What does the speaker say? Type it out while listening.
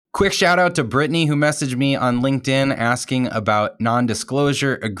Quick shout out to Brittany, who messaged me on LinkedIn asking about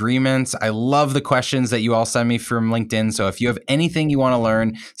non-disclosure agreements. I love the questions that you all send me from LinkedIn. So if you have anything you want to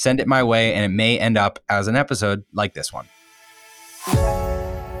learn, send it my way, and it may end up as an episode like this one.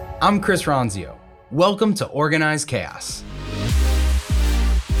 I'm Chris Ronzio. Welcome to Organized Chaos.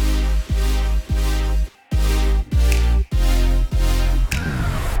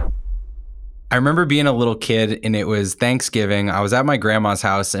 I remember being a little kid and it was Thanksgiving. I was at my grandma's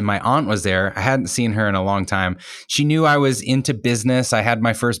house and my aunt was there. I hadn't seen her in a long time. She knew I was into business. I had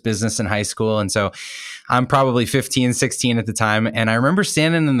my first business in high school. And so I'm probably 15, 16 at the time. And I remember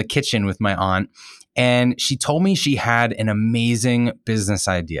standing in the kitchen with my aunt and she told me she had an amazing business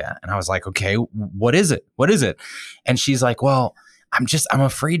idea. And I was like, okay, what is it? What is it? And she's like, well, I'm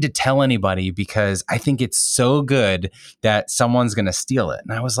afraid to tell anybody because I think it's so good that someone's going to steal it.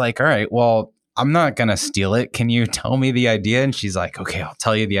 And I was like, all right, well, I'm not going to steal it. Can you tell me the idea? And she's like, okay, I'll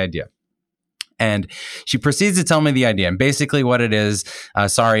tell you the idea. And she proceeds to tell me the idea. And basically what it is,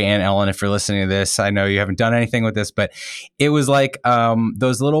 sorry, Aunt Ellen, if you're listening to this, I know you haven't done anything with this, but it was like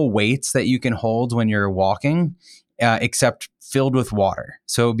those little weights that you can hold when you're walking, except filled with water.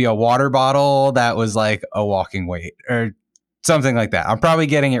 So it would be a water bottle that was like a walking weight or something like that. I'm probably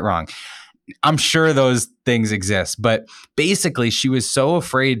getting it wrong. I'm sure those things exist, but basically she was so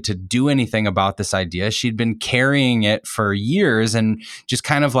afraid to do anything about this idea. She'd been carrying it for years and just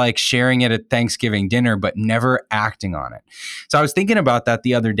kind of like sharing it at Thanksgiving dinner, but never acting on it. So I was thinking about that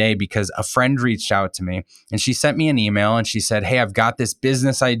the other day because a friend reached out to me and she sent me an email and she said, hey, I've got this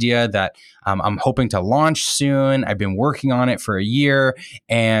business idea that I'm hoping to launch soon. I've been working on it for a year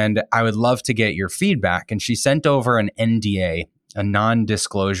and I would love to get your feedback. And she sent over an NDA, a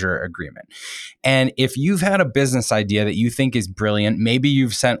non-disclosure agreement. And if you've had a business idea that you think is brilliant, maybe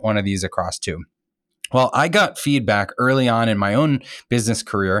you've sent one of these across too. Well, I got feedback early on in my own business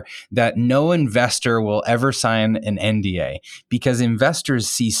career that no investor will ever sign an NDA because investors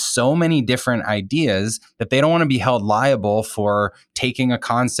see so many different ideas that they don't want to be held liable for taking a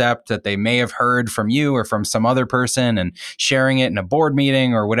concept that they may have heard from you or from some other person and sharing it in a board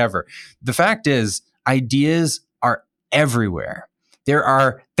meeting or whatever. The fact is, ideas are everywhere. There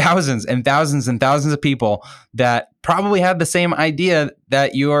are thousands and thousands and thousands of people that probably have the same idea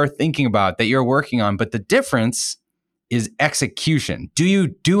that you are thinking about, that you're working on. But the difference is execution. Do you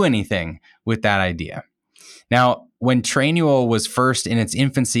do anything with that idea? Now, when Trainual was first in its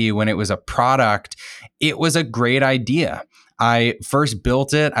infancy, when it was a product, it was a great idea. I first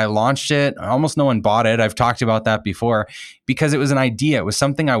built it, I launched it, almost no one bought it. I've talked about that before because it was an idea. It was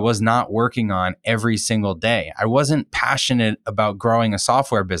something I was not working on every single day. I wasn't passionate about growing a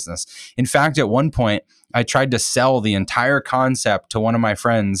software business. In fact, at one point, I tried to sell the entire concept to one of my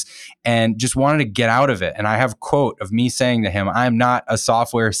friends and just wanted to get out of it. And I have a quote of me saying to him, I'm not a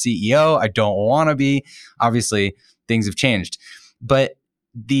software CEO. I don't want to be. Obviously, things have changed. But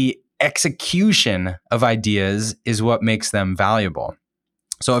the execution of ideas is what makes them valuable.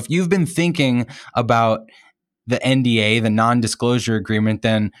 So if you've been thinking about the NDA, the non-disclosure agreement,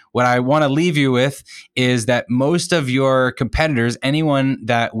 then what I want to leave you with is that most of your competitors, anyone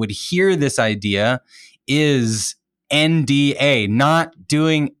that would hear this idea, is NDA, not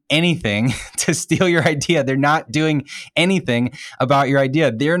doing anything to steal your idea. They're not doing anything about your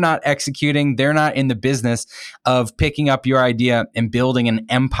idea. They're not executing. They're not in the business of picking up your idea and building an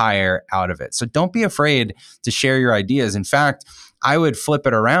empire out of it. So don't be afraid to share your ideas. In fact, I would flip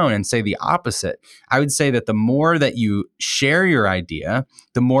it around and say the opposite. I would say that the more that you share your idea,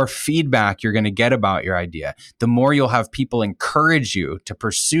 the more feedback you're going to get about your idea, the more you'll have people encourage you to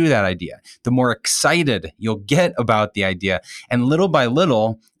pursue that idea, the more excited you'll get about the idea. And little by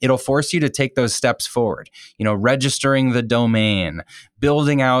little, it'll force you to take those steps forward. You know, registering the domain,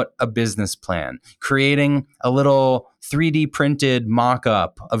 building out a business plan, creating a little 3D printed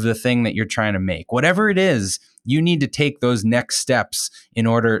mock-up of the thing that you're trying to make. Whatever it is, you need to take those next steps in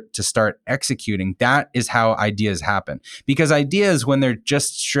order to start executing. That is how ideas happen. Because ideas, when they're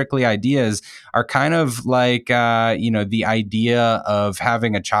just strictly ideas, are kind of like, the idea of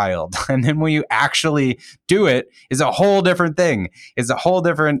having a child. And then when you actually do it, is a whole different thing. It's a whole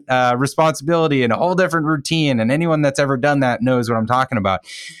different responsibility and a whole different routine. And anyone that's ever done that knows what I'm talking about.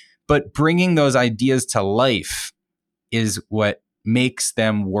 But bringing those ideas to life is what makes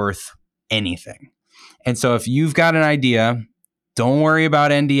them worth anything. And so if you've got an idea, don't worry about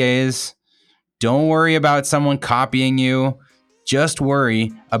NDAs. Don't worry about someone copying you. Just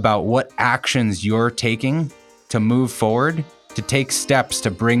worry about what actions you're taking to move forward, to take steps to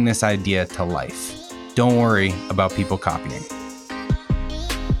bring this idea to life. Don't worry about people copying.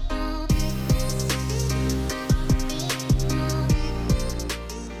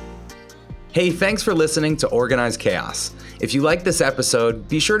 Hey, thanks for listening to Organized Chaos. If you like this episode,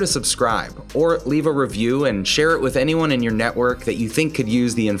 be sure to subscribe or leave a review and share it with anyone in your network that you think could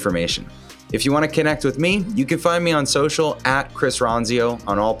use the information. If you want to connect with me, you can find me on social at Chris Ronzio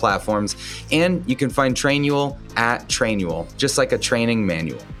on all platforms, and you can find Trainual at Trainual, just like a training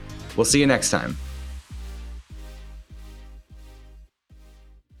manual. We'll see you next time.